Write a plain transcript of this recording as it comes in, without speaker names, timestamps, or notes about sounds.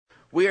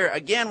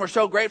We're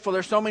so grateful.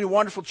 There's so many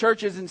wonderful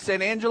churches in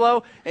San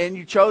Angelo, and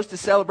you chose to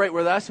celebrate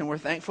with us, and we're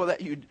thankful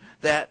that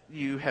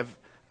you have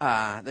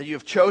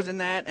chosen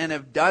that and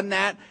have done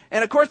that.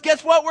 And of course,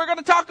 guess what we're going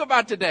to talk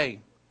about today?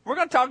 We're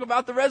going to talk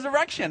about the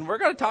resurrection. We're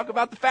going to talk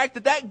about the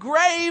fact that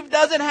grave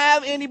doesn't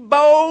have any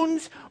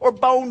bones or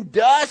bone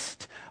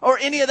dust or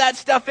any of that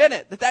stuff in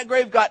it, that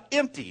grave got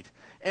emptied.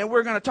 And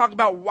we're going to talk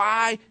about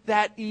why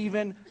that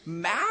even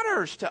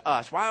matters to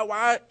us,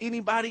 why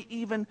anybody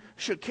even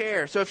should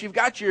care. So if you've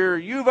got your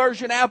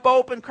YouVersion app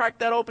open, crack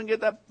that open, get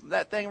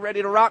that thing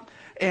ready to rock.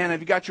 And if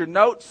you got your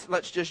notes,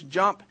 let's just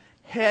jump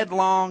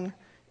headlong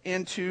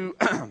into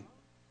the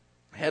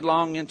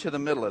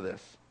middle of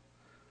this.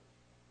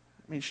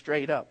 I mean,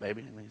 straight up,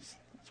 baby.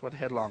 That's what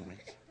headlong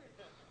means.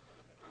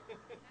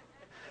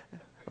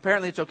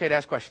 Apparently, it's okay to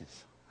ask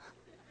questions.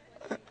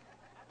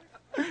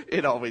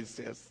 It always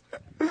is.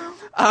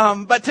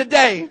 But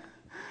today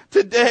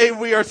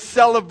we are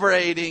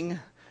celebrating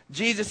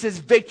Jesus'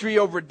 victory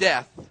over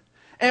death.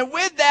 And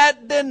with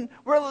that, then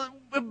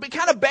it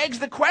kind of begs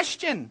the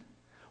question,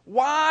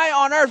 why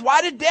on earth?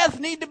 Why did death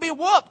need to be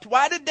whooped?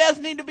 Why did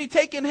death need to be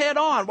taken head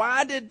on?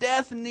 Why did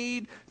death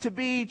need to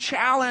be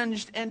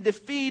challenged and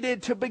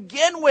defeated to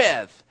begin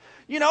with?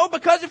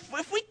 Because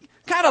if we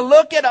kind of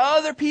look at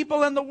other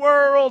people in the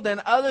world and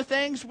other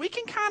things, we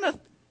can kind of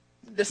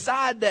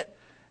decide that,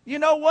 you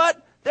know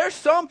what? There's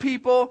some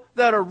people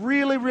that are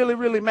really, really,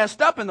 really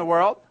messed up in the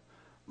world,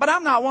 but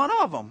I'm not one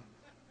of them.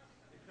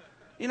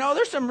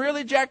 There's some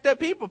really jacked up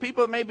people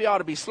that maybe ought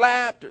to be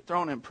slapped or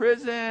thrown in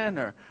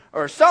prison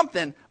or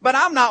something, but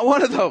I'm not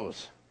one of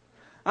those.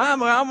 I'm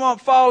going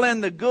to fall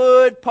in the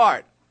good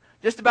part.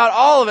 Just about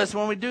all of us,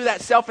 when we do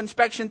that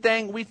self-inspection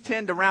thing, we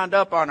tend to round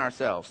up on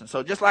ourselves. And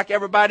so just like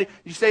everybody,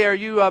 you say, are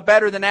you a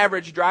better than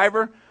average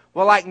driver?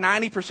 Well, like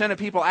 90% of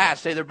people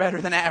say they're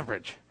better than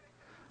average.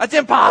 That's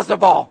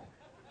impossible.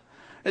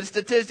 It's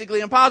statistically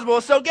impossible.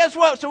 So guess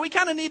what? So we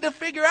kind of need to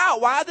figure out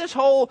why this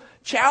whole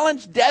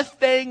challenge death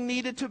thing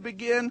needed to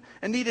begin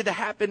and needed to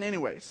happen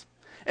anyways.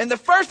 And the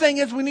first thing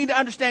is we need to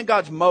understand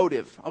God's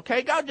motive.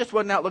 Okay? God just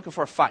wasn't out looking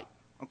for a fight.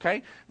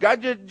 Okay?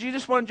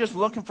 Jesus wasn't just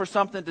looking for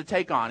something to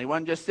take on. He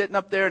wasn't just sitting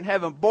up there in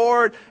heaven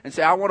bored and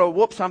say, I want to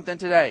whoop something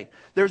today.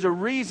 There's a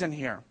reason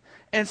here.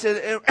 And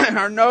so in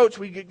our notes,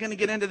 we're going to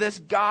get into this.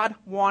 God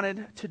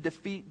wanted to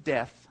defeat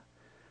death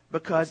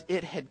because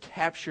it had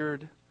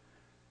captured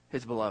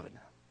his beloved.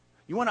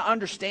 You want to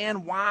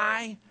understand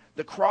why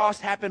the cross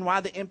happened, why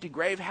the empty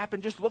grave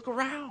happened? Just look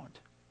around.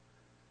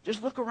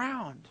 Just look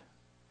around.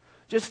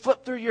 Just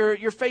flip through your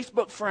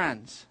Facebook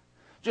friends.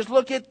 Just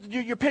look at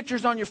your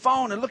pictures on your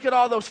phone and look at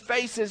all those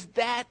faces.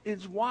 That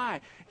is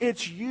why.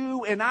 It's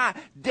you and I.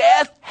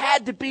 Death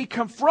had to be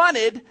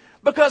confronted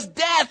because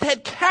death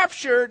had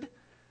captured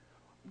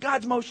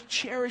God's most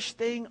cherished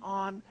thing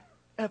of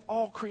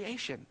all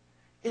creation.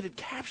 It had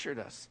captured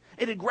us.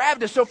 It had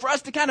grabbed us. So for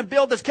us to kind of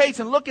build this case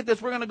and look at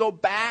this, we're going to go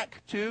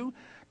back to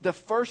the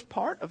first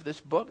part of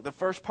this book, the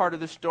first part of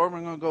this story.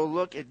 We're going to go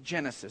look at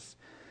Genesis.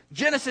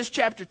 Genesis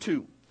chapter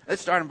 2.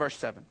 Let's start in verse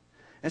 7.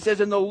 It says,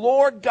 And the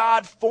Lord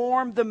God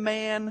formed the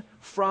man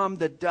from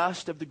the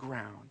dust of the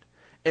ground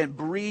and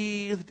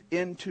breathed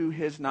into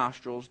his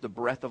nostrils the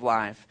breath of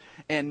life,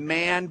 and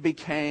man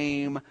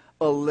became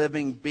a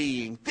living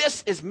being.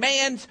 This is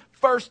man's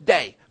first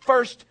day,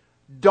 first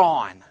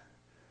dawn.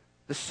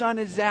 The sun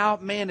is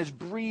out. Man is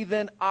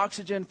breathing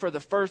oxygen for the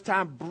first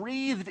time,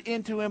 breathed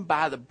into him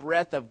by the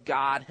breath of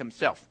God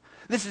himself.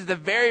 This is the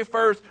very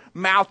first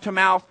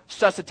mouth-to-mouth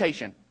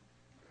suscitation.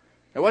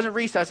 It wasn't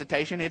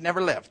resuscitation. He had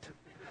never lived.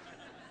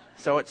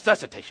 So it's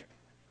suscitation.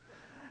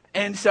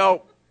 And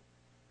so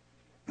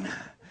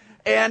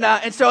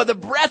the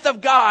breath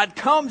of God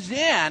comes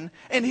in,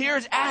 and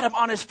here's Adam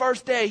on his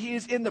first day. He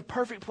is in the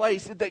perfect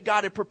place that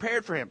God had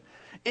prepared for him.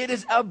 It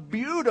is a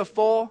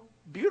beautiful,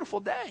 beautiful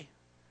day.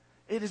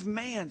 It is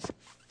man's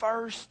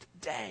first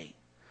day.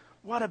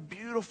 What a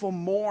beautiful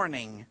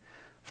morning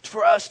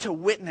for us to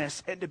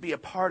witness and to be a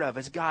part of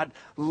as God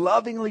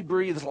lovingly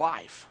breathes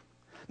life.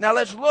 Now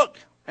let's look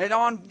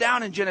on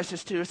down in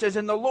Genesis 2. It says,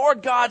 And the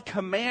Lord God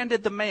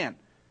commanded the man,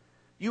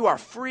 You are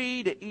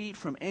free to eat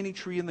from any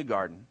tree in the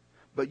garden,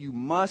 but you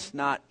must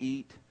not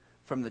eat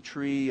from the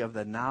tree of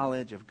the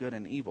knowledge of good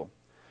and evil.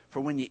 For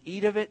when you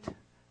eat of it,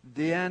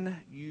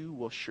 then you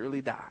will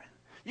surely die.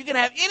 You can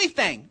have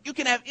anything. You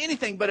can have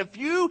anything. But if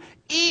you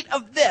eat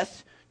of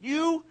this,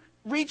 you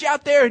reach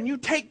out there and you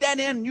take that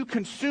in and you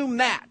consume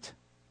that.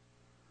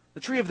 The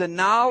tree of the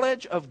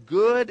knowledge of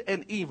good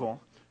and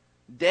evil,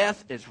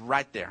 death is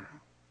right there.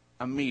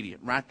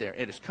 Immediate, right there.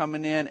 It is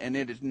coming in and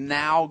it is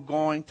now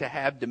going to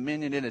have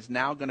dominion. It is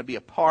now going to be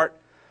a part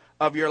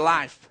of your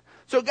life.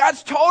 So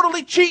God's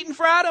totally cheating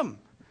for Adam.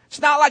 It's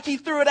not like he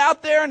threw it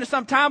out there into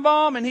some time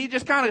bomb and he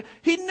just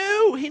he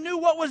knew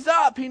what was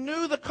up. He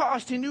knew the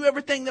cost. He knew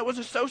everything that was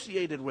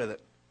associated with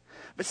it.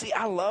 But see,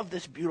 I love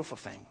this beautiful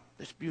thing,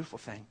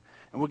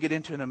 and we'll get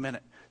into it in a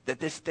minute, that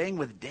this thing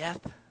with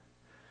death,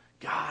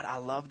 God, I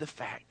love the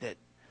fact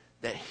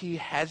that he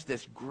has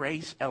this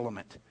grace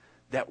element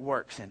that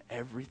works in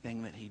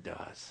everything that he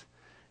does.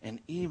 And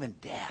even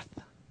death,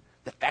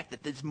 the fact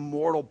that these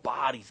mortal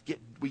bodies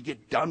we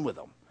get done with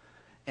them,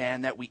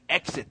 and that we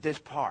exit this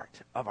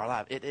part of our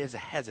life. It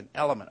has an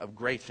element of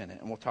grace in it,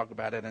 and we'll talk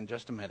about it in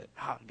just a minute.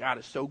 Oh, God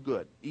is so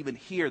good. Even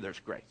here there's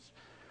grace.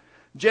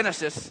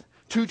 Genesis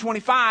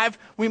 2:25,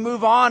 we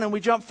move on and we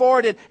jump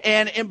forward,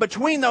 and in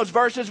between those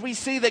verses we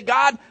see that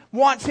God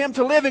wants him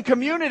to live in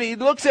community. He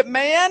looks at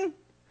man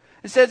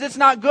and says it's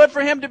not good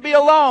for him to be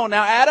alone.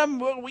 Now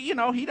Adam, he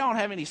don't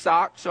have any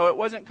socks, so it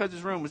wasn't because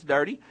his room was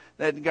dirty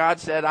that God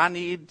said, I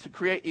need to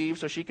create Eve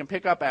so she can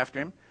pick up after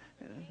him.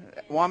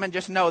 Woman,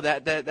 just know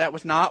that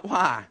was not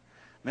why.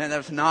 Man, that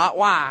was not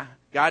why.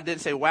 God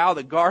didn't say, wow,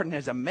 the garden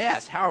is a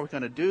mess. How are we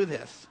going to do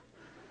this?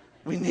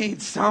 We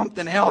need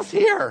something else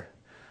here.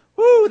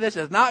 Woo, this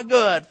is not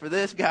good for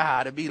this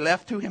guy to be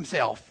left to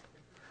himself.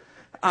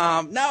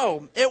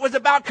 No, it was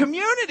about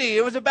community.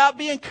 It was about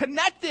being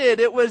connected.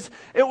 It was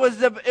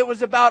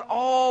about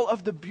all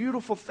of the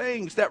beautiful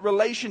things that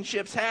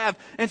relationships have.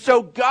 And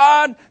so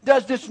God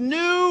does this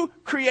new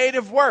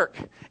creative work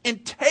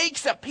and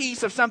takes a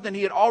piece of something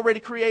he had already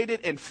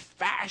created and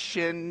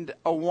fashioned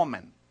a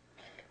woman.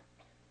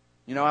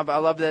 You know, I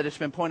love that it's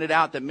been pointed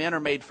out that men are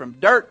made from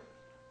dirt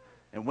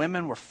and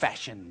women were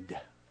fashioned.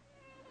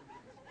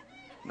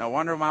 No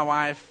wonder my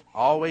wife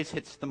always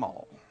hits them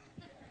all.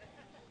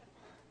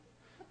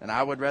 And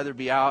I would rather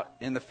be out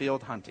in the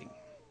field hunting.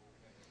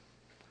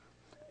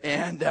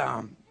 And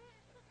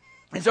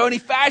so he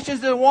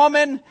fashions the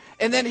woman,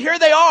 and then here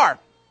they are.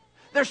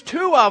 There's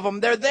two of them.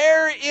 They're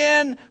there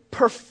in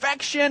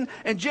perfection.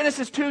 And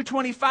Genesis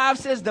 2:25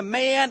 says the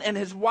man and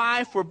his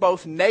wife were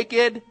both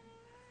naked,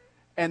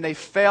 and they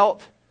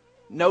felt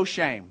no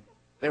shame.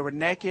 They were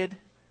naked,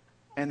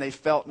 and they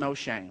felt no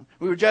shame.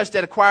 We were just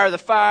at Acquire the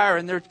Fire,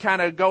 and they're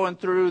kind of going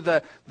through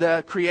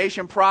the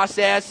creation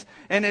process.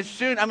 And it's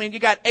soon, you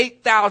got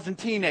 8,000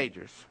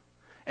 teenagers,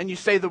 and you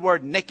say the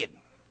word naked.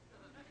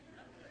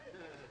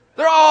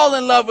 They're all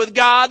in love with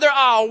God. They're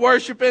all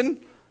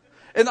worshiping.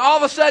 And all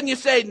of a sudden you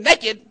say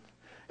naked,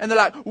 and they're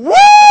like,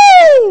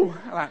 woo!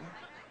 I'm like,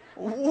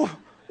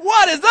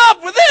 what is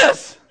up with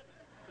this?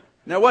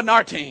 Now, it wasn't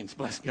our teens,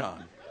 bless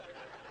God.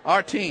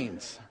 Our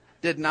teens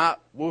did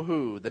not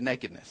woohoo the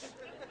nakedness.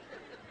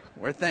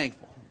 We're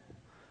thankful.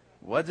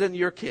 Wasn't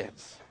your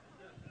kids,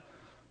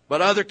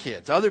 but other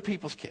kids, other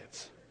people's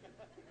kids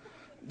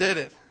did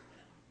it.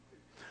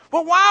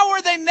 But why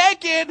were they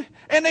naked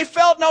and they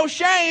felt no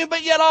shame,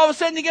 but yet all of a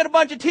sudden you get a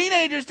bunch of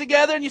teenagers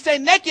together and you say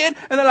naked,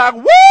 and they're like,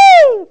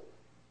 woo!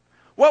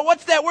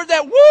 What's that? Where'd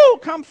that woo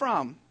come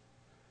from?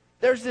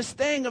 There's this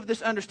thing of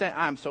this understanding.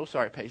 I'm so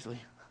sorry, Paisley.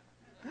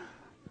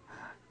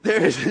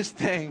 There is this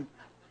thing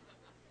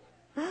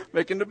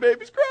making the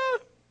babies cry.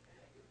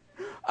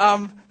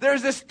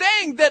 There's this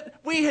thing that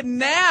we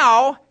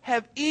now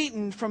have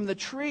eaten from the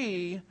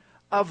tree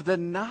of the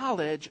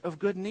knowledge of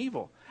good and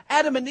evil.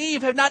 Adam and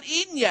Eve have not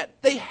eaten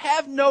yet. They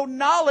have no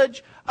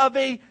knowledge of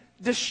a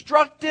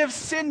destructive,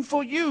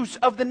 sinful use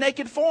of the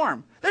naked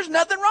form. There's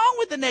nothing wrong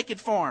with the naked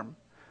form.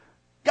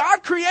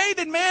 God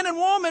created man and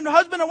woman,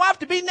 husband and wife,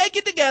 to be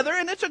naked together,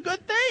 and it's a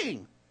good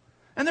thing.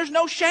 And there's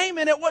no shame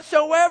in it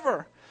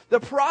whatsoever. The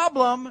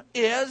problem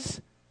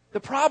is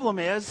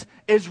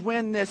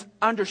when this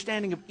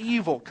understanding of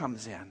evil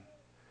comes in.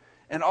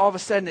 And all of a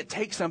sudden it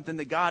takes something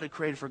that God had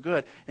created for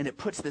good, and it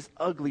puts this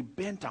ugly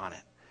bent on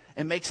it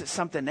and makes it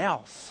something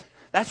else.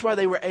 That's why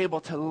they were able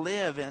to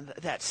live in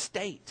that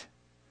state.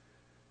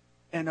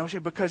 And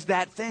because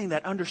that thing,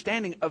 that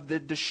understanding of the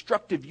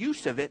destructive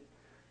use of it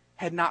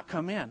had not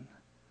come in.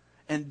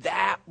 And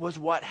that was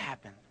what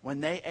happened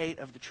when they ate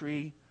of the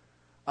tree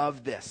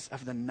of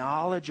the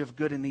knowledge of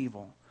good and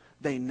evil.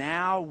 They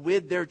now,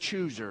 with their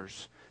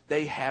choosers,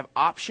 they have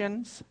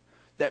options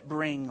that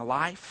bring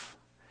life,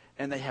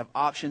 and they have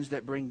options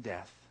that bring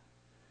death.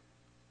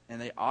 And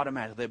they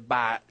automatically,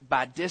 by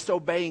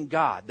disobeying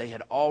God, they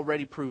had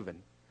already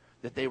proven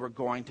that they were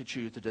going to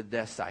choose the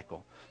death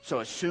cycle. So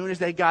as soon as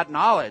they got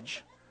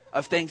knowledge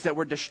of things that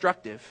were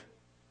destructive,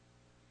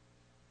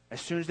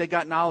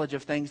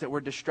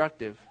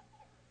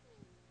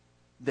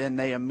 then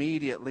they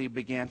immediately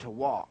began to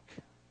walk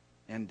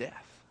in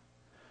death.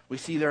 We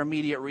see their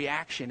immediate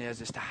reaction is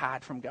to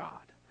hide from God.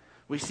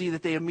 We see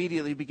that they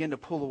immediately begin to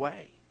pull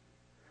away.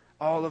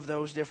 All of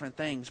those different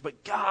things.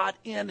 But God,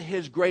 in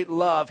his great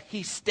love,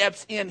 he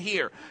steps in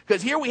here.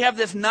 Because here we have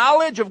this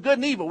knowledge of good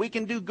and evil. We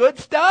can do good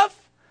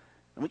stuff,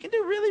 and we can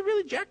do really,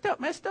 really jacked up,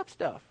 messed up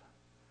stuff.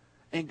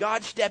 And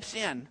God steps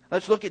in.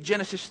 Let's look at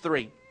Genesis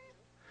 3. It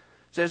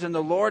says, and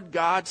the Lord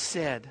God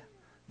said,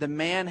 the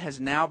man has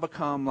now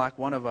become like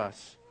one of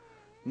us,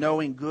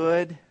 knowing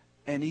good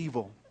and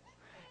evil.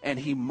 And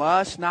he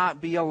must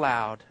not be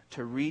allowed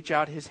to reach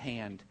out his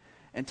hand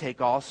and take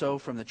also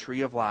from the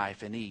tree of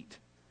life and eat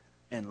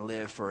and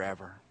live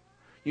forever.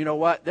 You know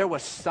what? There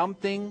was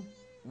something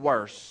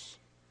worse.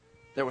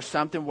 There was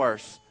something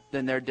worse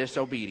than their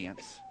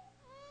disobedience.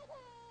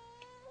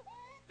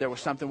 There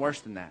was something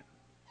worse than that.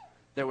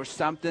 There was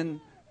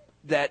something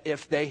that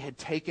if they had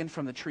taken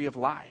from the tree of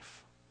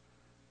life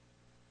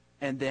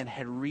and then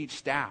had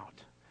reached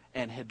out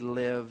and had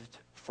lived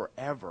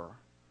forever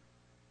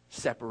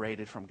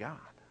separated from God.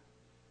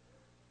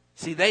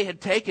 See, they had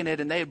taken it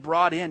and they had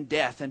brought in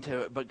death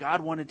into it, but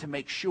God wanted to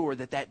make sure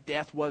that that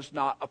death was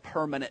not a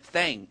permanent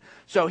thing.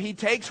 So he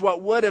takes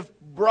what would have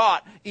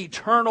brought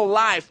eternal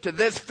life to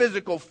this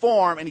physical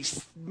form and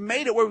he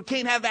made it where we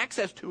can't have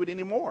access to it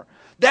anymore.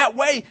 That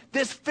way,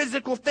 this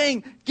physical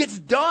thing gets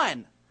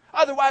done.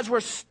 Otherwise, we're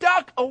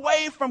stuck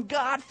away from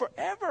God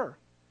forever.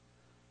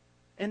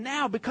 And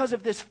now, because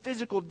of this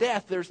physical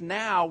death,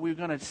 we're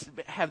going to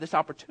have this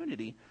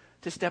opportunity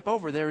to step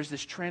over. There is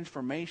this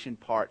transformation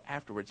part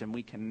afterwards, and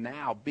we can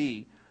now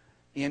be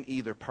in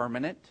either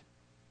permanent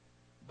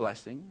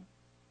blessing,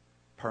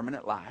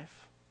 permanent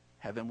life,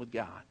 heaven with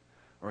God,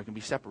 or we can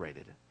be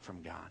separated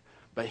from God.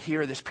 But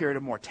here, this period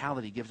of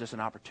mortality gives us an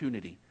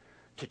opportunity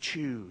to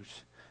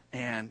choose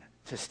and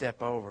to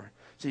step over.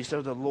 See,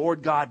 so the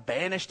Lord God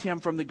banished him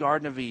from the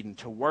Garden of Eden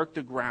to work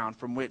the ground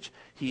from which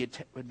he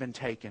had been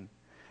taken.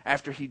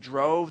 After he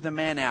drove the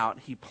man out,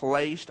 he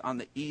placed on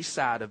the east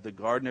side of the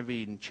Garden of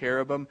Eden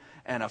cherubim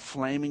and a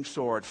flaming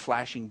sword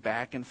flashing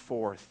back and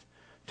forth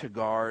to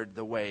guard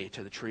the way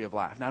to the tree of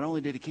life. Not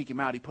only did he kick him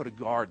out, he put a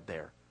guard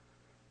there.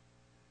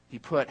 He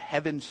put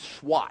heaven's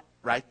SWAT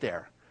right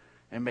there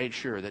and made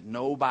sure that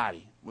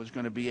nobody was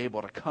going to be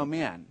able to come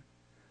in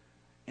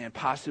and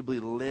possibly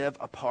live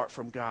apart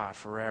from God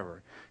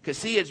forever. Because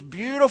see, it's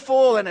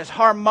beautiful and it's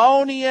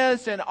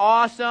harmonious and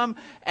awesome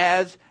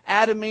as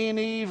Adam and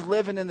Eve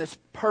living in this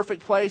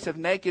perfect place of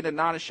naked and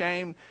not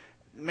ashamed.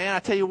 Man, I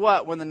tell you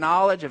what, when the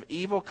knowledge of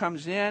evil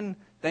comes in,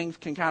 things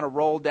can kind of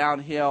roll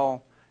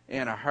downhill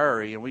in a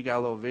hurry. And we got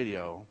a little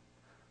video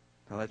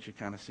to let you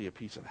kind of see a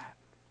piece of that.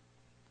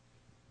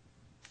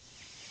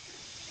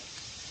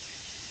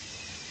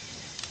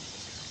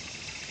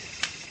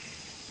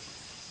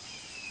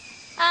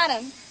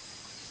 Adam,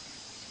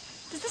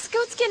 does this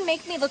goat skin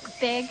make me look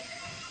big?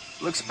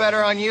 Looks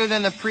better on you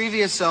than the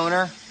previous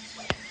owner.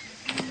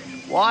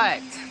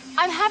 What?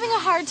 I'm having a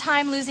hard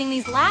time losing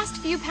these last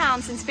few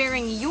pounds since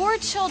bearing your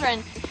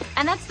children,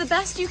 and that's the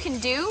best you can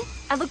do?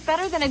 I look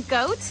better than a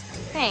goat?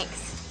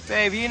 Thanks.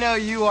 Babe, you know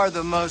you are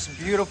the most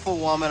beautiful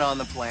woman on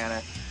the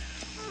planet.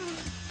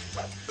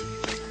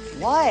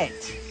 What?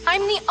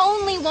 I'm the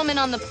only woman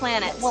on the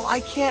planet. Well,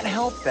 I can't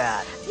help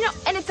that. You know,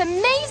 and it's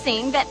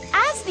amazing that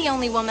as the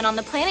only woman on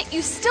the planet,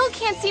 you still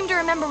can't seem to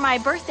remember my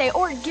birthday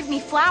or give me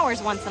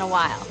flowers once in a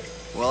while.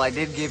 Well, I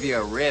did give you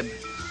a rib.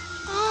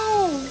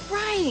 Oh,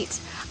 right.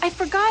 I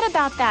forgot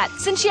about that,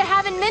 since you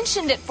haven't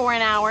mentioned it for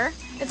an hour.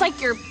 It's like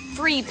your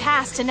free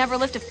pass to never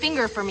lift a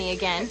finger for me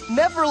again.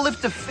 Never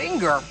lift a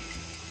finger?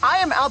 I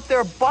am out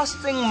there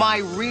busting my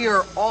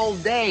rear all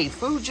day.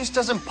 Food just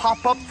doesn't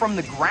pop up from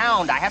the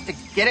ground. I have to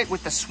get it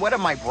with the sweat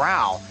of my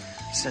brow.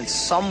 Since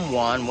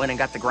someone went and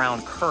got the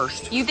ground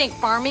cursed. You think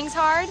farming's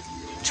hard?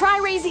 Try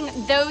raising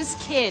those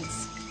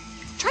kids.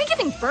 Try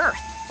giving birth.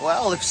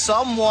 Well, if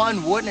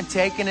someone wouldn't have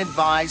taken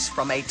advice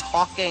from a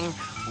talking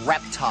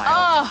reptile.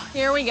 Oh,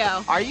 here we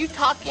go. Are you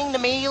talking to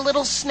me, you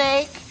little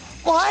snake?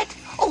 What?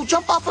 Oh,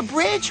 jump off a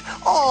bridge?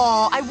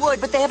 Oh, I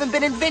would, but they haven't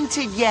been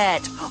invented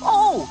yet.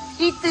 Oh,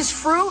 eat this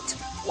fruit?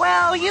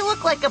 Well, you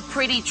look like a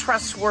pretty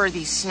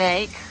trustworthy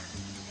snake.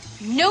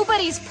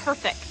 Nobody's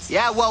perfect.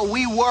 Yeah, well,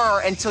 we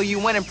were until you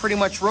went and pretty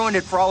much ruined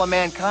it for all of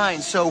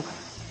mankind, so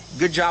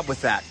good job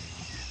with that.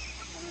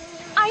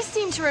 I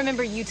seem to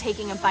remember you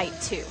taking a bite,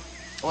 too.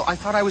 Well, I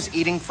thought I was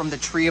eating from the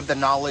tree of the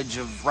knowledge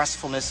of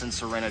restfulness and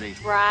serenity.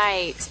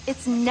 Right.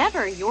 It's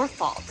never your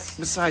fault.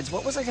 Besides,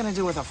 what was I going to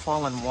do with a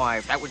fallen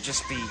wife? That would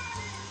just be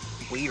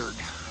weird.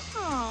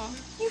 Oh,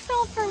 you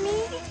fell for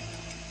me?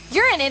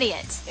 You're an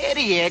idiot.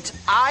 Idiot?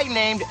 I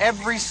named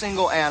every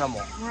single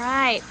animal.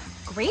 Right.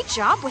 Great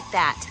job with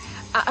that.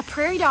 A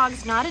prairie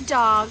dog's not a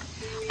dog.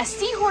 A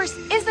seahorse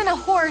isn't a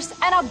horse,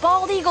 and a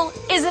bald eagle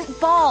isn't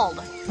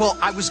bald. Well,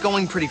 I was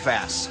going pretty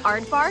fast.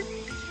 Aardvark?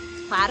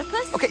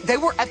 Platypus? Okay, they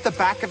were at the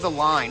back of the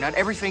line. Not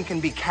everything can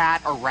be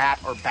cat or rat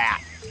or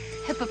bat.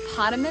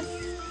 Hippopotamus?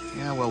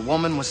 Yeah, well,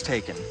 woman was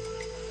taken.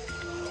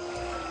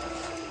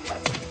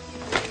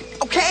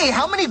 Okay,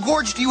 how many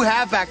gourds do you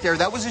have back there?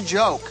 That was a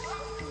joke.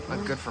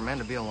 Not good for men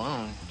to be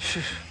alone.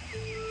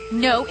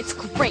 No, it's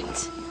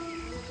great.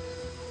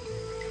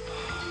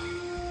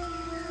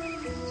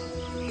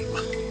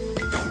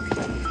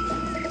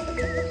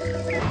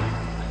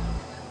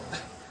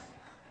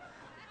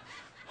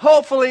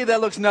 Hopefully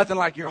that looks nothing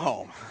like your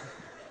home.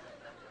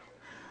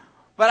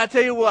 But I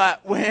tell you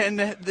what,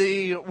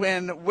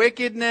 when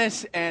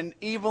wickedness and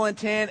evil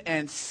intent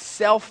and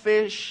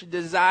selfish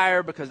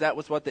desire, because that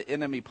was what the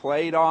enemy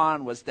played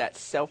on, was that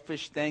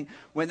selfish thing.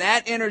 When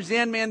that enters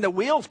in, man, the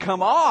wheels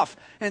come off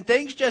and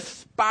things just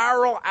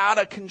spiral out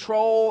of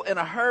control in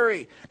a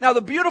hurry. Now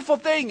the beautiful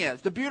thing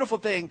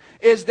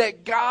is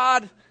that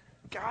God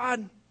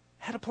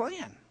had a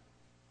plan.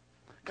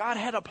 God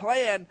had a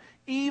plan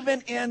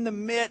even in the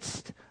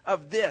midst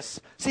of this.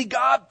 See,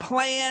 God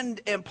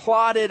planned and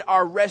plotted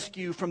our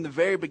rescue from the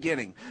very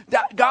beginning.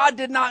 God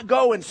did not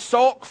go and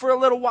sulk for a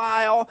little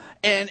while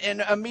and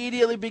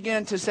immediately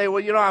begin to say, well,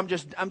 you know, I'm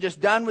just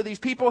done with these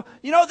people.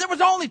 You know, there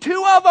was only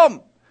 2 of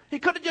them. He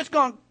could have just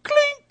gone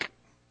clink,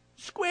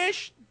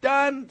 squish,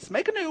 done. Let's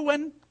make a new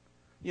one.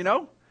 You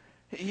know,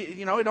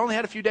 He'd only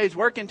had a few days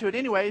work into it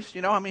anyways.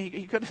 I mean,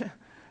 he could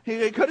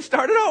have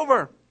started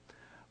over.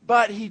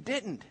 But he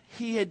didn't.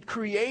 He had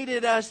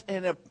created us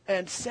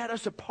and set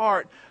us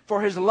apart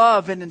for his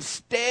love. And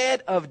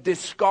instead of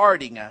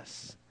discarding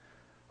us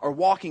or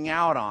walking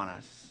out on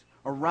us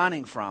or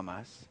running from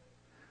us,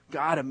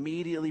 God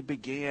immediately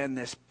began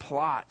this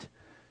plot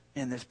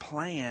and this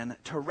plan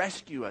to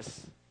rescue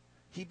us.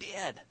 He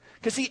did.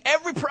 Because see,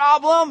 every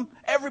problem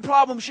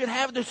should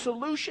have the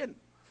solution.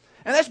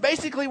 And that's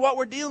basically what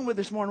we're dealing with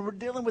this morning. We're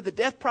dealing with the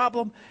death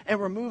problem, and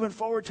we're moving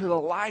forward to the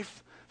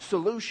life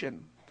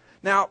solution.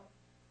 Now,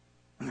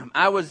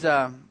 I was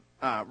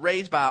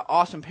raised by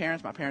awesome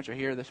parents. My parents are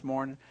here this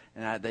morning,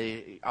 and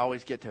they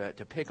always get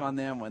to pick on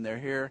them when they're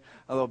here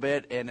a little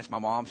bit. And it's my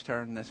mom's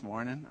turn this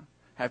morning.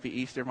 Happy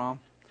Easter, Mom.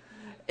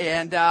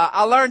 And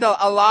I learned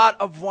a lot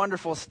of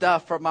wonderful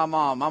stuff from my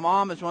mom. My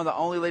mom is one of the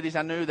only ladies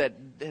I knew that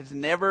had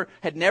never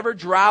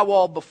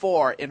drywalled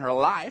before in her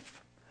life.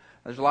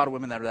 There's a lot of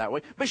women that are that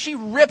way. But she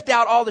ripped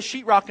out all the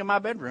sheetrock in my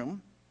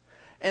bedroom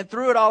and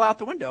threw it all out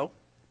the window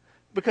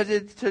because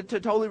to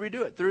totally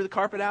redo it. Threw the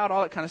carpet out,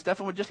 all that kind of stuff,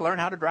 and would just learn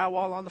how to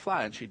drywall on the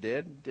fly. And she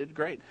did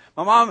great.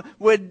 My mom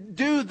would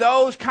do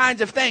those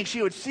kinds of things.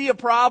 She would see a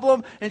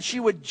problem, and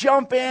she would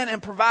jump in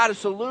and provide a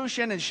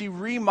solution, and she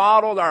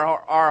remodeled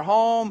our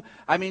home.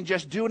 I mean,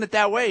 just doing it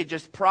that way,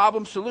 just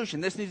problem solution.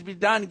 This needs to be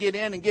done, get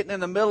in and getting in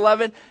the middle of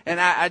it. And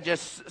I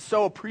just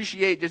so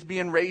appreciate just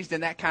being raised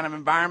in that kind of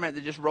environment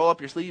to just roll up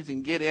your sleeves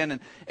and get in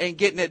and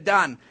getting it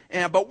done.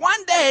 But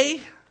one day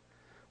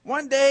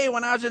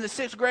when I was in the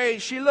 6th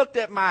grade, she looked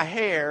at my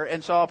hair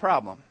and saw a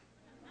problem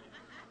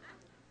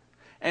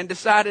and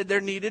decided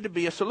there needed to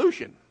be a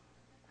solution.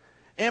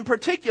 In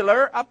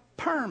particular, a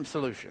perm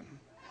solution.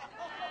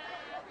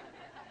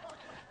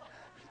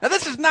 Now,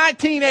 this is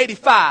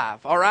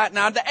 1985, all right?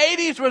 Now, the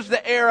 80s was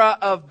the era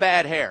of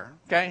bad hair,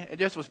 okay? It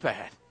just was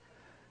bad.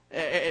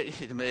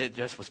 It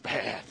just was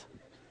bad.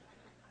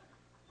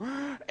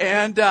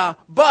 And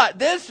but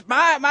this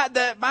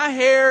my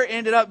hair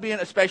ended up being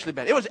especially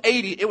bad.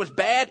 It was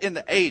bad in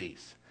the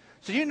 80s.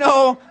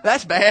 So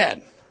that's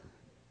bad.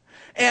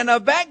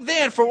 And back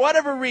then, for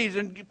whatever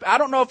reason, I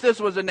don't know if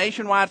this was a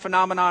nationwide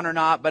phenomenon or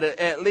not, but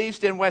at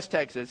least in West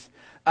Texas,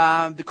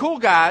 the cool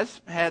guys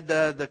had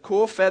the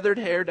cool feathered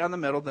hair down the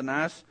middle, the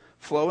nice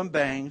flowing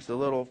bangs, the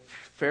little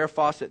Farrah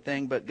Fawcett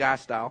thing, but guy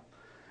style.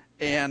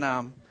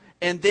 And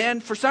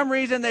then for some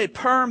reason they'd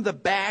perm the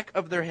back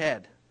of their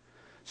head.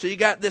 So you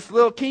got this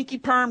little kinky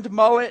permed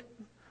mullet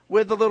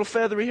with the little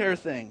feathery hair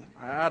thing.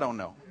 I don't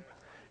know.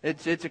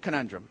 It's a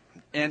conundrum.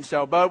 And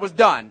so, but it was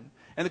done.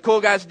 And the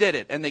cool guys did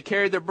it. And they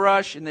carried their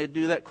brush and they'd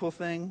do that cool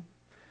thing.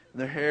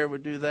 And their hair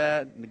would do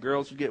that. And the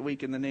girls would get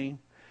weak in the knee.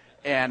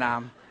 And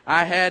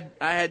I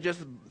had just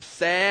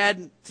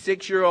sad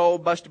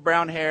 6-year-old busted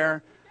brown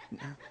hair.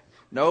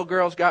 No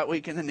girls got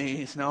weak in the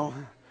knees. No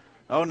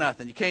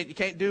nothing. You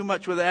can't do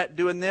much with that.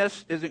 Doing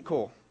this isn't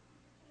cool.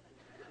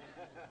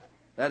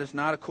 That is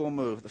not a cool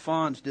move. The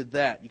Fonz did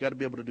that. You got to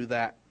be able to do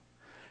that.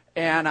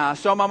 And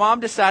so my mom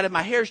decided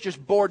my hair's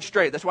just bored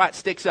straight. That's why it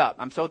sticks up.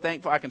 I'm so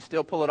thankful I can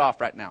still pull it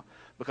off right now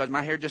because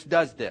my hair just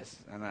does this.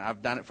 And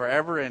I've done it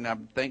forever, and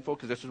I'm thankful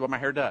because this is what my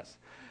hair does.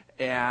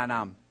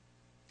 And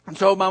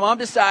so my mom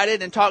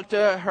decided and talked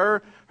to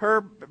her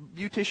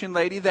beautician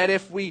lady that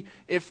if we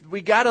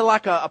got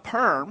a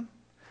perm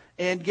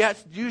and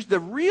used the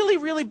really,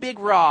 really big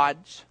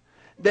rods,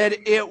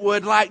 that it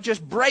would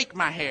just break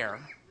my hair.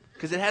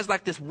 Because it has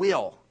this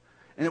wheel.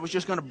 And it was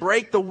just going to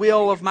break the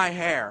wheel of my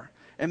hair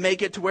and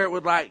make it to where it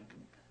would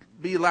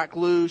be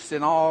loose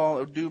and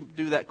all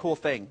do that cool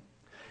thing.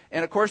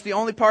 And of course, the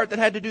only part that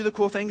had to do the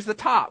cool thing is the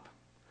top.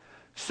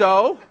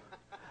 So,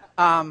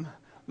 my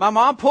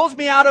mom pulls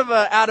me out of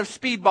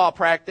speedball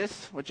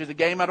practice, which is a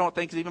game I don't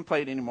think is even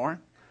played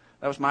anymore.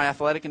 That was my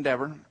athletic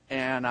endeavor.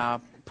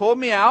 And pulled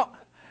me out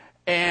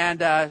and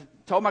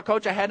told my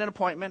coach I had an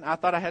appointment. I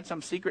thought I had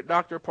some secret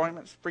doctor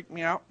appointment. Freaked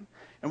me out.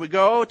 And we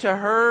go to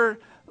her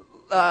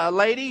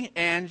lady,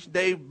 and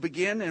they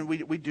begin, and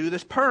we do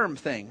this perm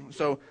thing.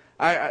 So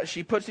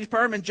she puts these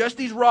perm and just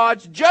these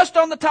rods just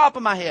on the top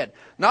of my head.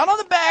 Not on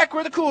the back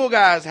where the cool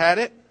guys had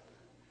it.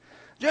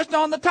 Just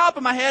on the top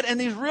of my head, and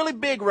these really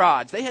big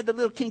rods. They had the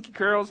little kinky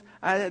curls.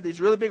 I had these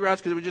really big rods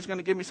because it was just going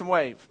to give me some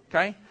wave.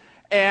 Okay?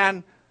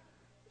 And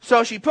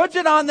so she puts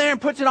it on there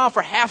and puts it on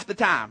for half the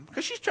time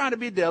because she's trying to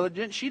be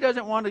diligent. She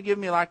doesn't want to give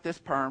me this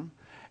perm.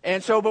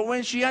 And so, but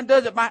when she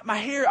undoes it, my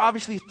hair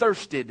obviously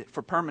thirsted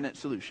for permanent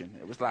solution.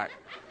 It was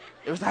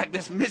like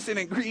this missing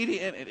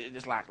ingredient, and it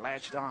just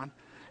latched on.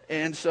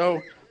 And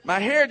so my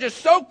hair just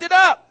soaked it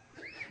up.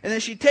 And then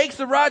she takes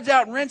the rods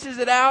out and rinses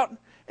it out.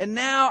 And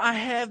now I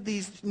have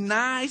these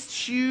nice,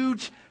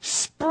 huge,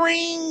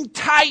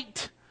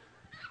 spring-tight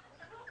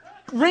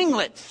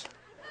ringlets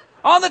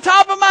on the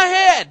top of my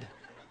head.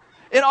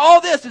 And all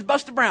this is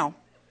busted brown.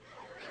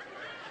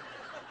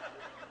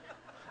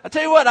 I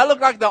tell you what, I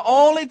look like the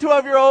only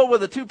 12-year-old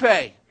with a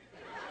toupee.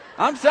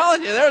 I'm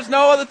telling you, there's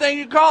no other thing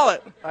you call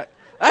it.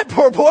 That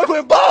poor boy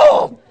went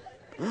bald.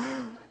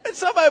 And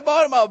somebody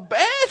bought him a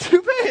bad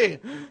toupee.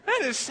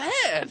 That is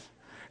sad.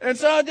 And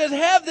so I just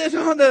have this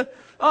on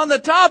the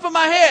top of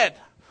my head.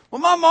 Well,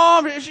 my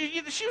mom,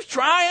 she was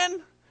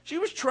trying. She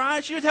was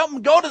helping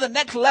me go to the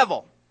next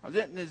level. I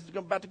was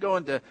about to go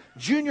into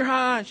junior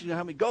high, and she was going to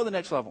help me go to the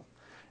next level.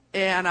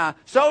 And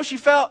so she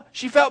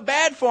felt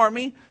bad for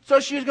me, so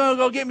she was going to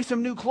go get me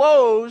some new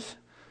clothes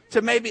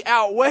to maybe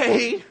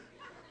outweigh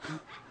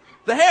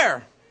the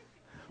hair.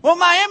 Well,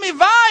 Miami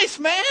Vice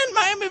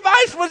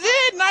was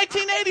in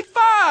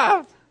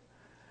 1985.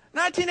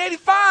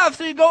 1985,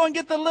 so you go and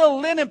get the little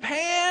linen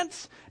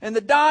pants and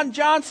the Don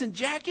Johnson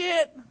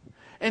jacket.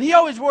 And he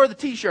always wore the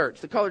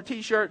T-shirts, the colored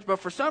T-shirts, but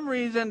for some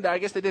reason, I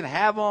guess they didn't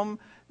have them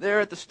there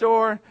at the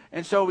store.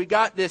 And so we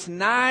got this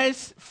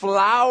nice,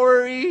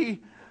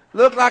 flowery,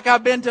 looked like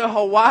I've been to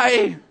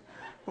Hawaii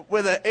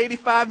with an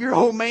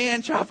 85-year-old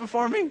man shopping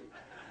for me.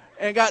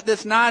 And got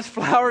this nice,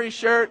 flowery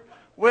shirt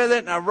with it,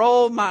 and I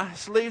rolled my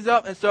sleeves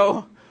up. And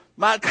so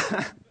the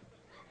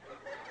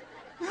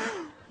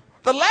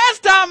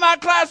last time my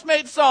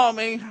classmates saw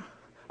me,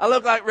 I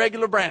looked like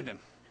regular Brandon.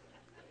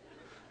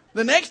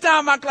 The next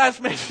time my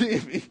classmates see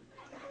me,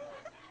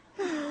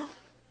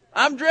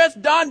 I'm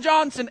dressed Don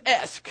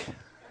Johnson-esque.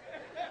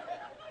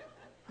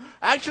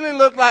 I actually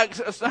look like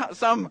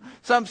some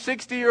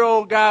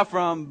 60-year-old guy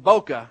from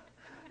Boca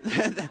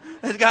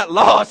that got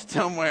lost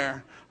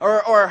somewhere.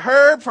 Or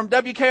Herb from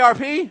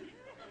WKRP.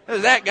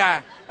 There's that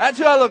guy. That's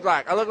who I look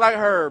like. I look like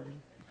Herb.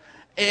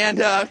 And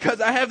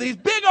because I have these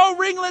big old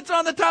ringlets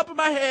on the top of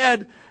my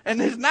head and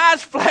these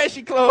nice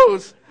flashy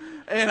clothes.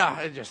 And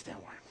it just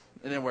didn't work.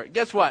 It didn't work.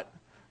 Guess what?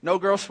 No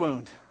girl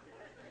swooned.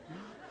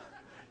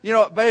 You know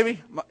what,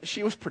 baby?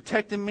 She was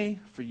protecting me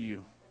for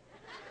you.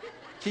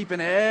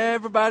 Keeping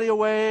everybody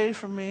away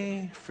from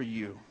me for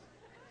you.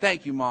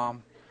 Thank you,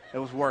 Mom. It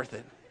was worth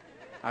it.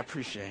 I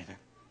appreciate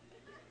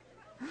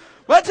it.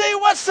 But I tell you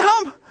what,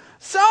 some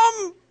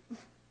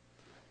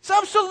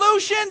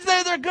solutions,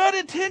 they're good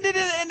intended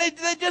and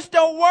they just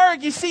don't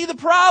work. You see the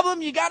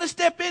problem, you got to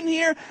step in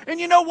here. And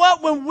you know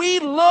what? When we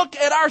look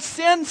at our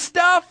sin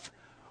stuff,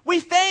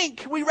 we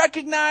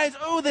recognize,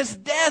 this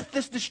death,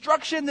 this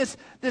destruction, this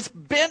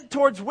bent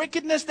towards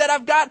wickedness that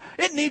I've got,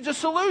 it needs a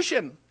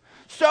solution.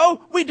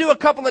 So we do a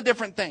couple of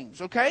different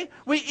things, okay?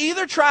 We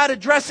either try to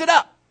dress it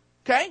up,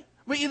 okay?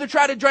 We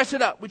try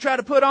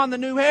to put on the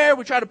new hair.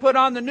 We try to put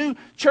on the new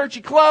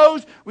churchy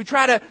clothes. We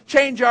try to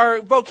change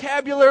our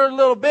vocabulary a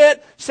little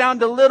bit,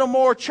 sound a little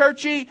more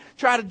churchy,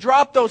 try to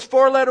drop those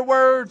 4-letter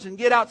words and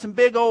get out some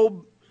big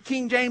old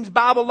King James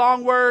Bible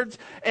long words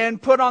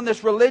and put on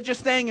this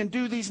religious thing and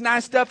do these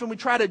nice stuff, and we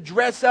try to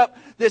dress up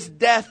this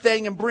death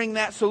thing and bring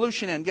that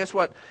solution in. Guess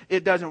what?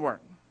 It doesn't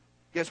work.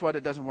 Guess what?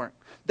 It doesn't work.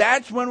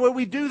 That's when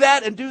we do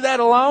that and do that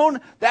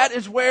alone. That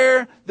is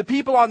where the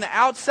people on the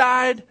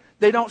outside,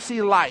 they don't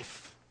see life.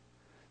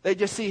 They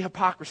just see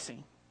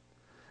hypocrisy.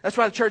 That's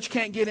why the church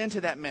can't get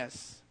into that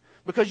mess.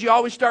 Because you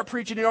always start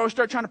preaching, you always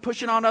start trying to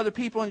push it on other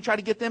people, and you try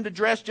to get them to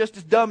dress just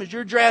as dumb as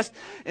you're dressed,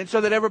 and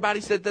so that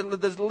everybody said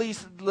that there's the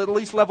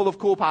least level of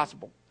cool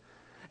possible.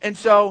 And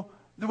so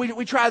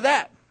we try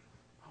that.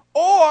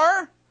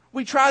 Or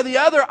we try the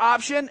other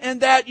option,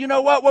 and that, you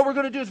know what we're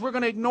going to do is we're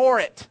going to ignore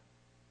it.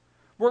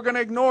 We're going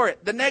to ignore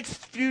it. The next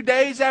few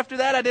days after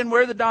that, I didn't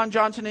wear the Don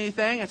Johnson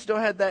anything. I still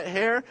had that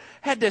hair.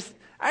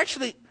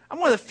 I'm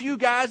one of the few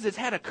guys that's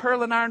had a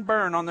curling iron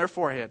burn on their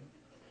forehead.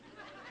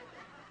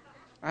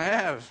 I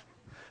have.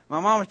 My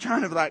mom was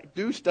trying to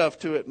do stuff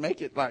to it,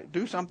 make it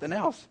do something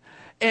else.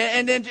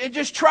 And then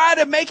just try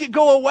to make it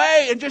go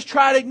away and just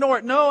try to ignore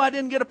it. No, I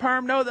didn't get a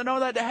perm. No,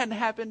 that hadn't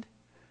happened.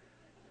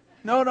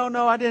 No,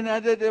 I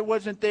didn't. It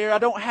wasn't there. I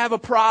don't have a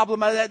problem.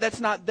 That's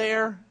not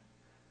there.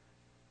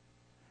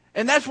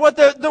 And that's what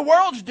the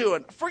world's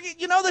doing.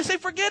 They say,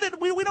 forget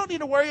it. We don't need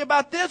to worry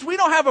about this. We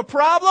don't have a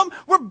problem.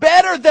 We're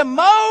better than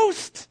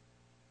most.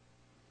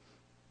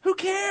 Who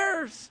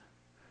cares?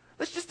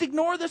 Let's just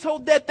ignore this whole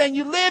death thing.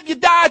 You live, you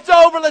die, it's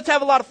over. Let's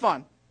have a lot of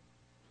fun.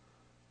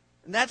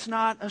 And that's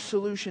not a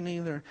solution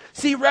either.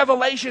 See,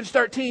 Revelation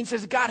 13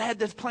 says God had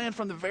this plan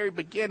from the very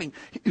beginning.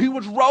 He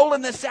was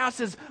rolling this out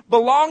as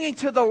belonging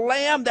to the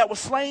Lamb that was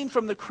slain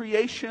from the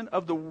creation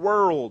of the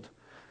world.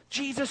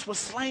 Jesus was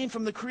slain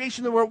from the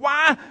creation of the world.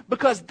 Why?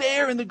 Because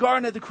there in the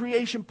garden at the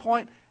creation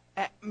point,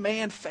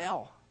 man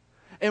fell.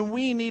 And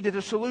we needed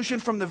a solution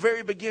from the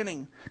very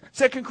beginning.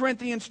 2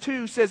 Corinthians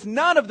 2 says,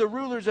 none of the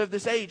rulers of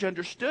this age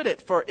understood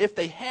it, for if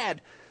they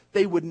had,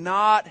 they would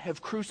not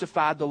have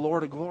crucified the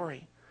Lord of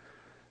glory.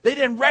 They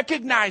didn't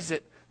recognize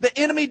it. The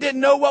enemy didn't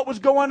know what was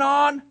going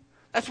on.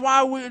 That's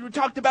why we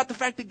talked about the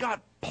fact that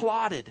God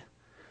plotted.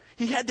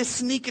 He had this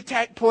sneak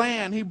attack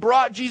plan. He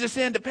brought Jesus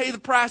in to pay the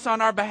price on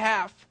our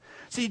behalf.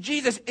 See,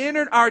 Jesus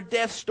entered our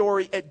death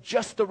story at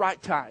just the right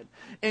time.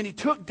 And he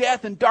took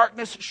death and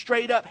darkness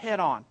straight up head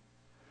on.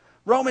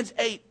 Romans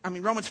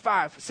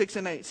 5, 6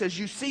 and 8 says,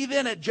 you see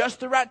then at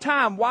just the right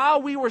time,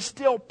 while we were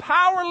still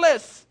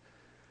powerless,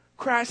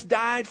 Christ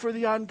died for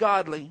the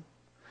ungodly.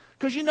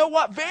 Because you know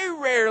what? Very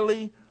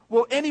rarely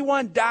will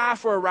anyone die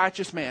for a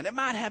righteous man. It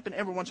might happen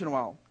every once in a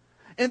while.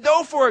 And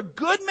though for a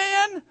good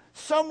man,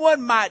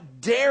 someone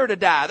might dare to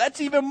die.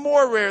 That's even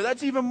more rare.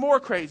 That's even more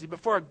crazy. But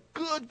for a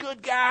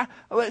good guy,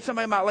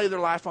 somebody might lay their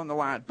life on the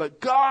line. But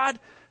God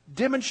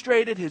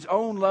demonstrated his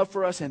own love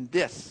for us in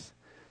this,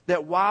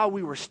 that while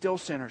we were still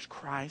sinners,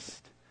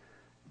 Christ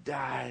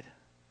died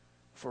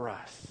for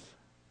us.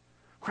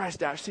 Christ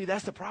died. See,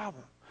 that's the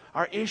problem.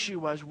 Our issue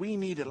was we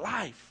needed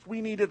life.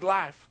 We needed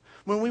life.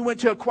 When we went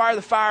to acquire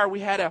the fire,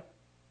 we had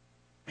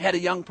a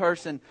young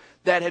person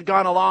that had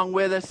gone along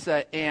with us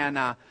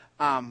and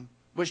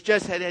was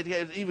just had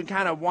even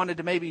kind of wanted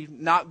to maybe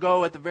not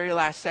go at the very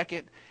last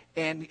second,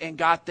 and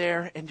got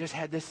there and just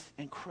had this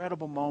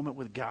incredible moment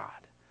with God.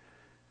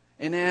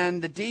 And then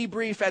the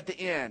debrief at the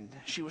end,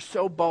 she was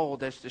so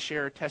bold as to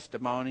share her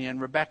testimony, and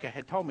Rebecca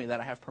had told me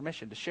that I have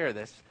permission to share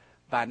this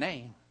by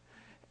name.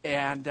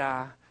 And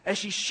as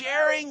she's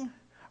sharing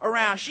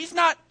around, she's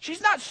not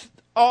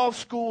all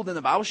schooled in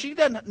the Bible. She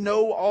doesn't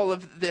know all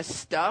of this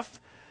stuff.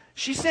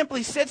 She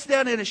simply sits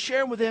down and is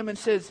sharing with him and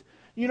says,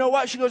 you know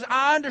what? She goes,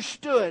 I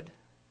understand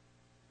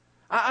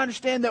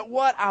that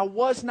what I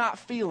was not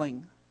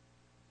feeling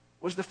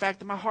was the fact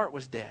that my heart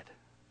was dead.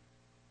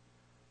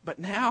 But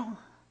now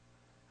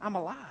I'm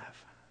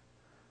alive.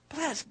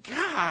 Bless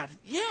God.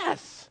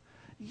 Yes.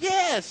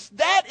 Yes,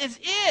 that is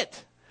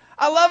it.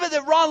 I love it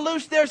that Ron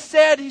Luce there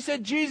said, he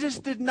said, Jesus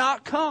did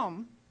not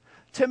come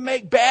to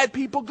make bad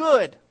people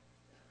good.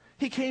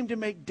 He came to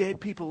make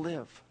dead people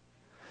live.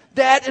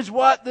 That is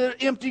what the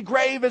empty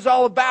grave is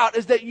all about,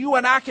 is that you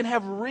and I can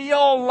have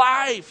real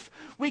life.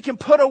 We can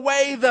put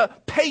away the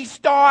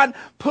paste on,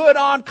 put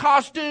on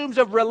costumes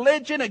of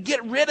religion and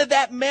get rid of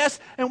that mess,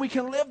 and we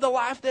can live the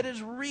life that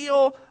is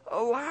real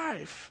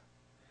life.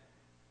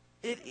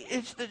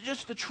 It's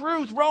just the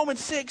truth. Romans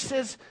 6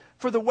 says,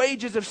 for the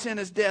wages of sin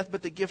is death,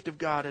 but the gift of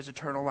God is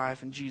eternal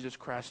life in Jesus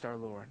Christ our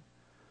Lord.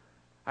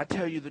 I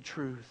tell you the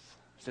truth,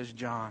 says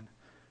John.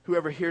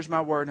 Whoever hears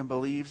my word and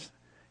believes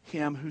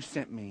him who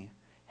sent me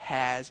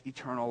has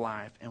eternal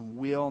life and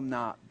will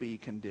not be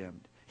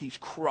condemned. He's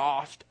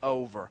crossed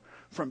over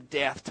from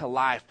death to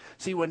life.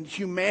 See, when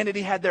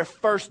humanity had their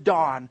first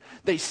dawn,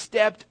 they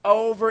stepped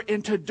over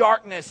into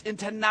darkness,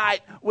 into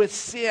night with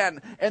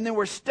sin. And then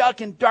we're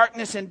stuck in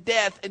darkness and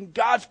death. And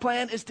God's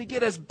plan is to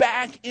get us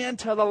back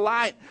into the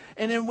light.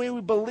 And then when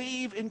we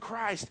believe in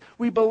Christ,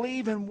 we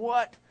believe in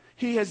what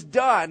he has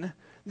done,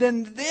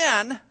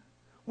 then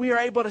we are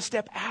able to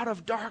step out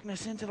of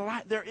darkness into the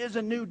light. There is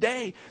a new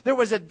day. There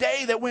was a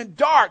day that went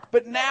dark,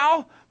 but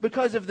now,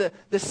 because of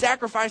the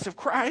sacrifice of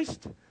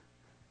Christ,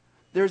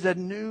 there's a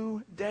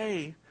new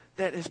day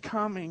that is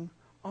coming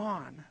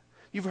on.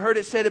 You've heard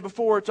it said it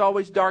before, it's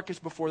always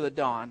darkest before the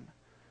dawn.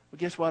 But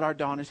guess what? Our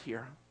dawn is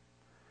here.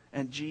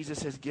 And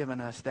Jesus has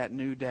given us that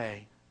new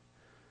day.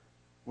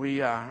 We,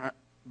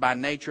 by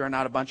nature, are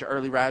not a bunch of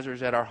early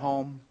risers at our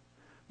home,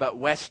 but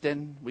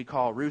Weston we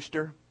call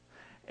Rooster,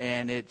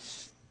 and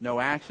it's no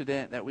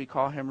accident that we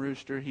call him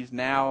Rooster. He's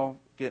now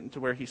getting to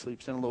where he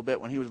sleeps in a little bit.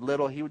 When he was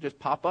little, he would just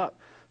pop up.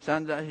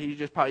 Sunday,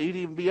 he'd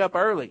even be up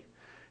early.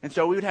 And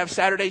so we would have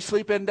Saturday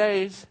sleep-in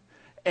days,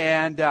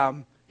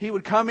 and he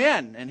would come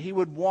in, and he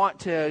would want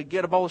to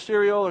get a bowl of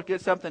cereal or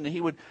get something, and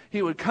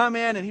he would come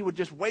in, and he would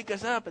just wake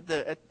us up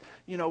at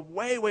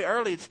way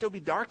early. It'd still be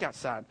dark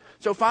outside.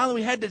 So finally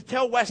we had to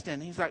tell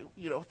Weston, he's like,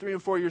 3 or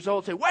 4 years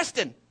old, say,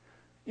 Weston,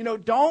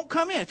 don't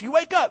come in. If you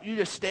wake up, you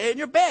just stay in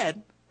your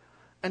bed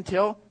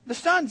until the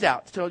sun's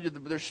out, till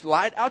there's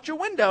light out your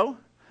window.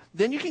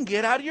 Then you can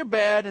get out of your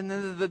bed, and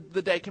then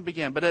the day can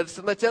begin. But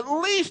let's at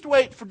least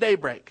wait for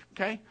daybreak,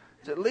 okay?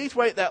 Let's at least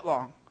wait that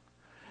long.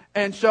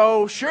 And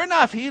so, sure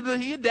enough, he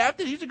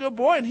adapted. He's a good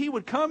boy, and he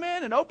would come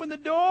in and open the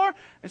door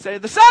and say,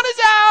 the sun is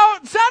out!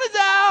 The sun is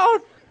out!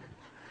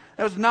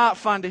 That was not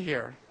fun to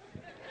hear.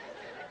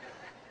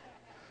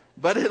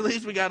 But at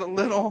least we got a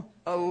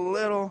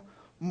little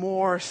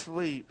more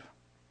sleep.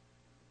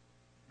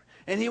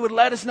 And he would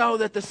let us know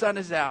that the sun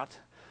is out.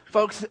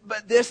 Folks,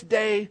 but this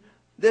day,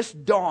 this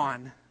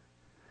dawn,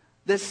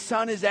 this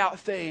sun is out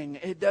thing,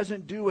 it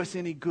doesn't do us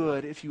any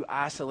good if you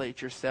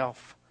isolate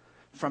yourself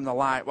from the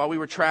light. While we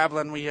were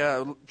traveling, we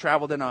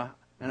traveled in 08,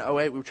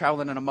 we were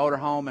traveling in a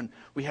motorhome, and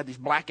we had these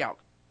blackout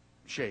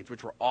shades,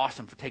 which were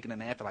awesome for taking a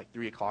nap at like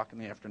 3 o'clock in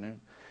the afternoon.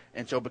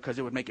 And so because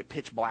it would make it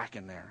pitch black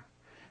in there.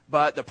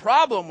 But the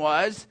problem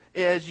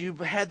is you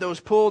had those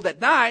pulled at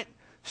night,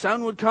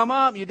 sun would come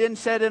up, you didn't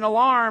set an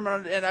alarm,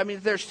 and I mean,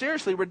 there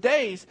seriously were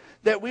days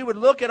that we would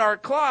look at our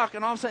clock,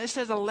 and all of a sudden it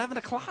says 11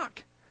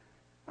 o'clock.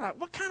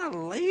 What kind of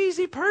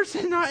lazy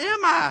person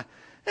am I?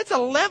 It's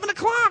 11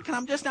 o'clock, and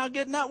I'm just now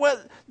getting up.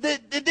 Well,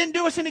 it didn't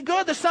do us any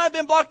good. The sun had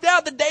been blocked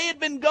out. The day had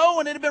been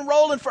going. It had been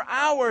rolling for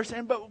hours.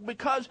 But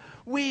because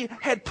we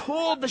had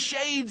pulled the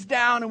shades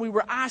down and we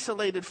were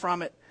isolated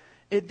from it,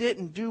 it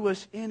didn't do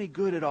us any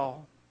good at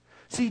all.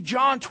 See,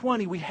 John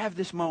 20, we have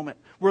this moment.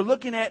 We're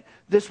looking at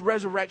this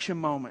resurrection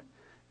moment.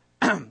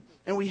 And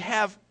we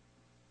have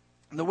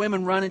the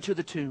women run into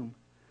the tomb.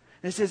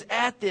 And it says,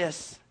 at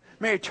this,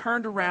 Mary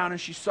turned around and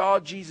she saw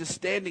Jesus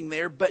standing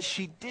there, but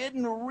she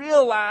didn't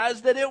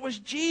realize that it was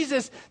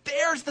Jesus.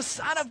 There's the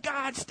Son of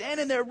God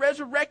standing there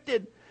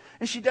resurrected,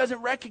 and she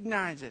doesn't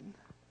recognize it. And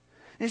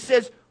it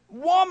says,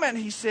 "Woman,"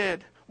 he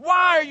said,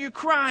 "why are you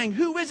crying?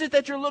 Who is it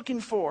that you're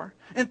looking for?"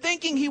 And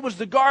thinking he was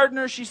the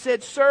gardener, she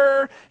said,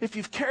 "Sir, if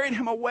you've carried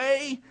him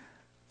away,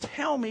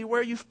 tell me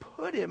where you've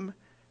put him,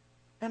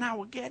 and I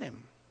will get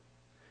him."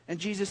 And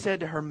Jesus said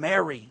to her,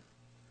 "Mary."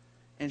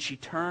 And she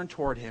turned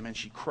toward him, and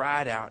she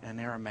cried out in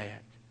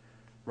Aramaic,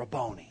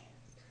 "Rabboni."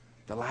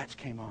 The lights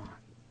came on.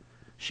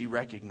 She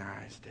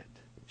recognized it.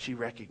 She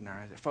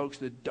recognized it. Folks,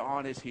 the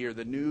dawn is here.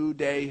 The new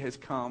day has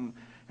come.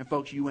 And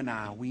folks, you and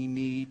I, we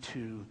need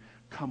to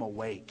come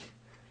awake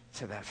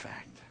to that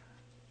fact.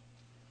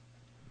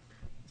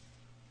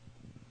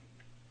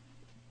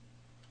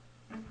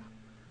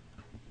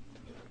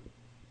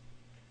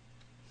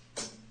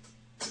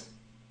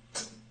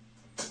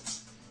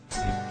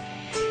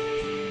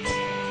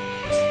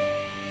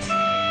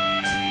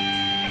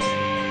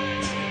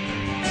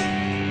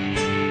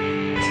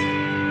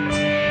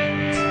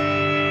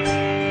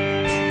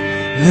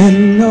 Let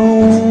no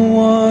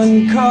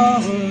one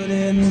caught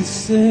in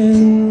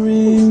sin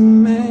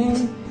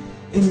remain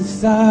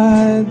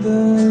inside the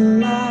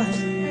lie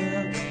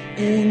of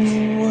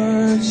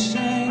inward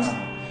shame.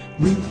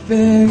 We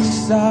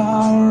fix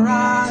our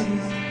eyes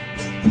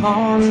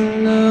upon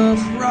the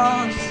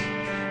cross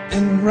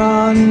and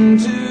run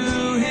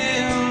to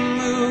Him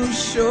who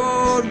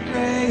showed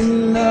great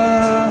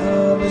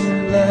love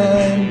and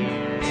bled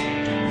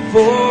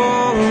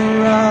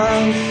for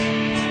us.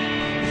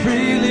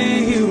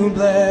 Freely you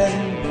bled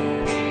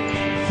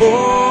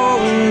for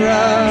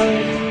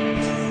us.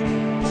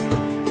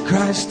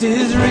 Christ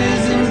is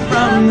risen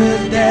from the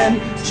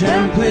dead,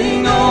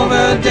 trampling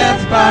over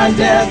death by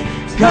death.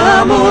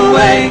 Come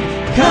awake,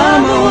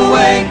 come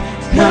awake,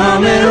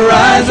 come and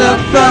rise up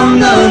from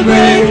the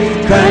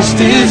grave. Christ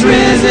is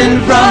risen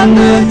from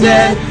the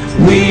dead,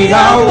 we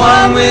are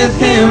one with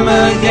Him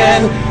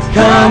again.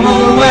 Come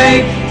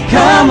awake,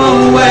 come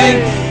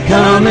awake,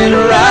 come and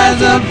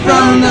rise up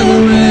from the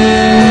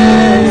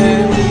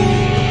grave.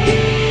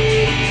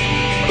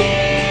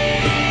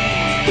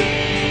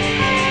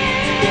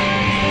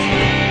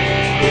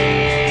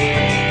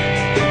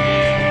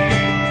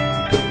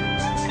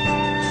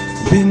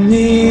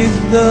 Beneath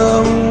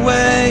the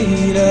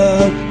weight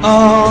of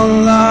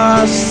all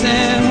our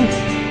sin,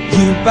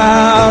 you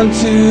bow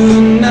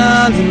to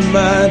none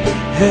but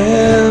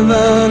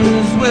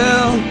heaven's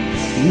will.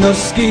 No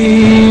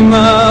scheme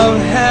of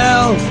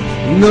hell,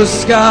 no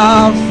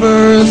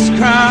scoffer's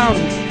crown,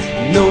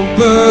 no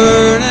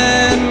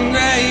burden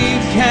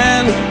grave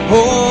can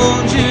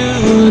hold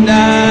you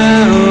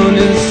down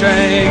in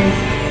strength.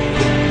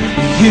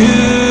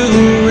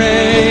 You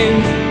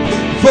reign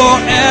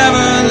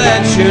forever,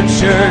 let your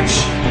church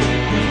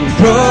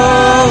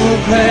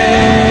proclaim.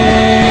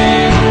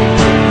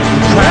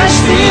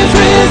 Christ is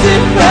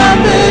risen from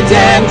the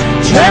dead,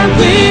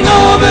 trampling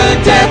over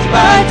death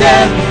by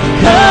death.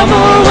 Come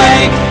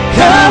awake,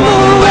 come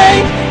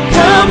awake,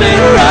 come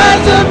and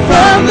rise up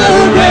from the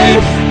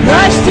grave.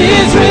 Christ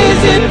is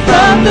risen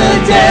from the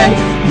dead,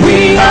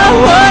 we are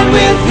one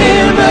with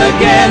Him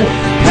again.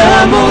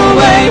 Come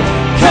awake,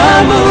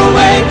 come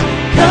awake,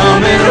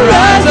 come and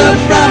rise up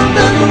from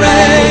the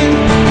grave.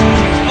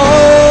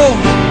 Oh,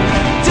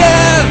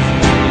 death,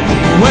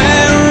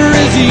 where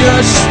is your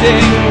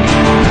sting?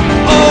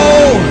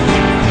 Oh,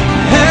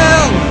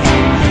 hell,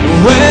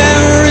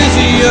 where is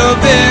your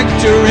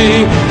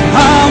victory?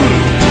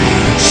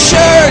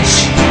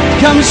 Church,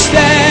 come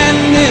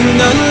stand in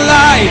the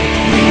light.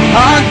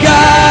 Our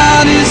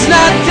God is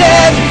not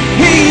dead,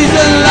 He's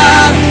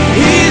alive,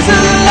 He's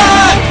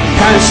alive.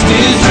 Christ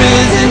is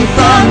risen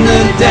from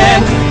the dead,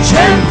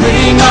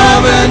 trampling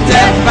over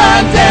death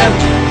by death.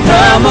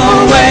 Come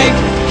awake,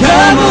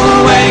 come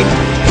awake,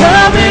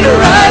 come and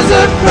rise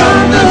up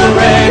from the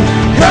grave.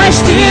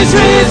 Christ is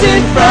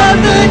risen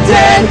from the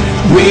dead,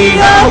 we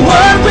are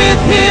one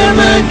with Him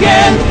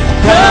again.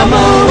 Come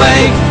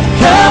awake,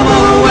 come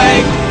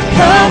awake,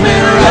 come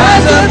and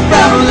rise up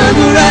from the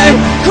grave.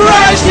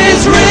 Christ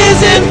is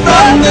risen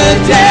from the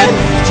dead,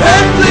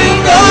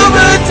 trampling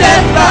over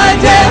death by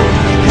death.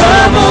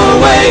 Come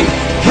awake,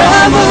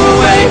 come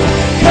awake,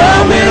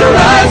 come and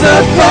rise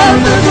up from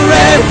the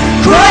grave.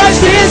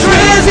 Christ is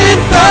risen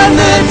from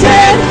the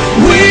dead,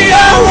 we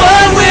are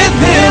one with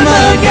Him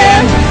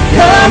again.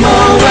 Come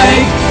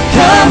awake,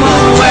 come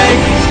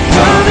awake,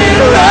 come and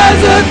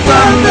rise up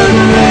from the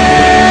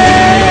grave.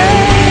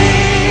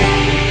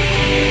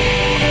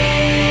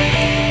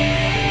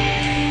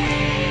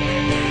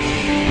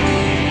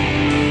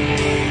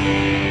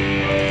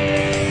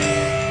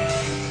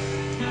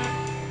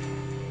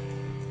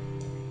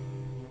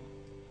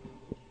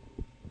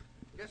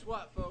 Guess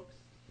what, folks?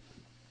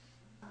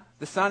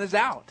 The sun is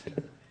out.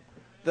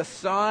 The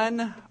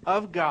Son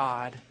of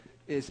God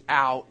is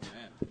out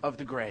of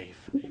the grave.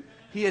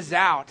 He is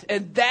out.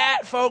 And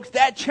that, folks,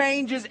 that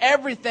changes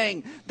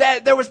everything.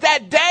 That there was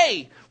that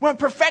day when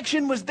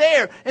perfection was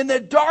there and the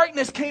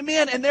darkness came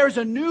in and there's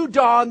a new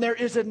dawn, there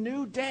is a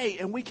new day,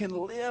 and we can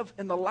live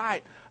in the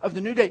light of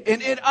the new day.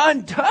 And it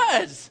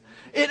undoes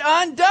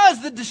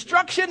the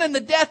destruction and the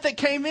death that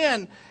came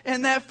in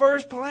that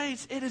first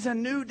place. It is a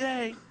new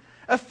day.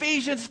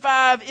 Ephesians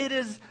 5, it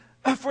is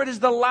For it is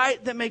the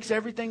light that makes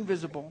everything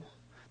visible.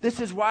 This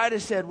is why it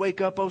is said,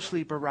 wake up, O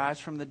sleeper, rise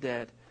from the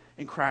dead,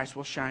 and Christ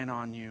will shine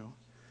on you.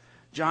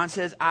 John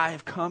says, I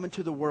have come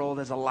into the world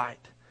as a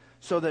light,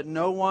 so that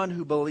no one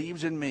who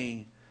believes in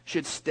me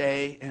should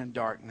stay in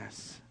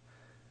darkness.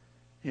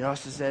 He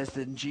also says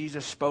that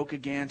Jesus spoke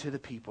again to the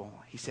people.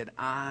 He said,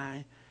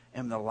 I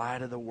am the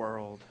light of the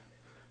world.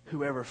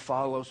 Whoever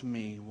follows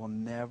me will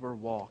never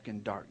walk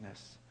in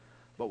darkness,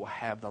 but will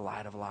have the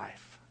light of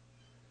life.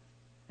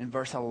 In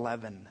verse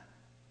 11,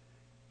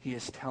 he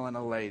is telling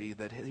a lady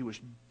that he was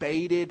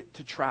baited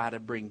to try to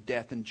bring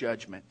death and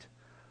judgment.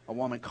 A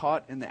woman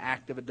caught in the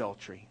act of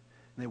adultery.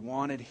 And they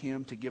wanted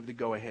him to give the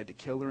go-ahead to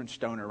kill her and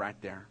stone her right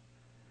there.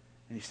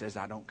 And he says,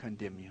 I don't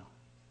condemn you.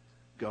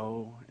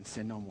 Go and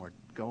sin no more.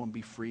 Go and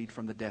be freed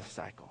from the death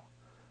cycle.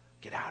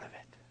 Get out of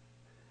it.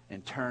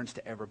 And turns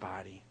to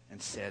everybody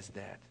and says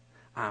that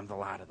I'm the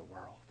light of the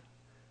world.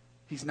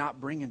 He's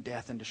not bringing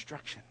death and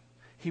destruction.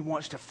 He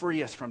wants to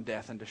free us from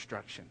death and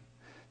destruction.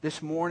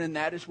 This morning,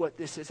 that is what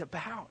this is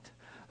about.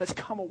 Let's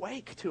come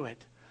awake to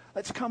it.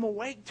 Let's come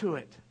awake to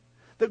it.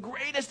 The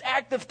greatest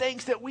act of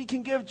thanks that we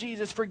can give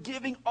Jesus for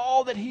giving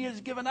all that he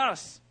has given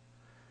us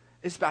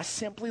is by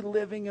simply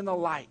living in the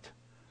light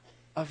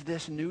of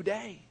this new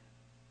day.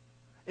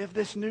 Of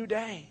this new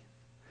day.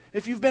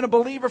 If you've been a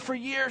believer for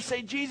years,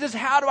 say, Jesus,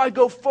 how do I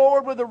go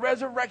forward with the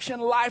resurrection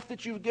life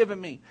that you've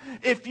given me?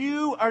 If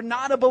you are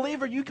not a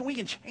believer, we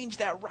can change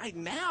that right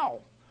now,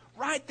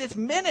 right this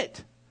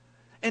minute,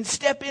 and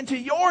step into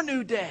your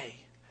new day.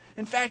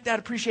 In fact, I'd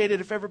appreciate it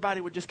if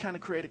everybody would just kind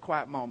of create a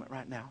quiet moment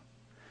right now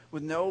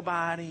with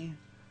nobody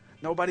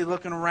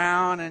looking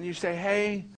around, and you say, hey,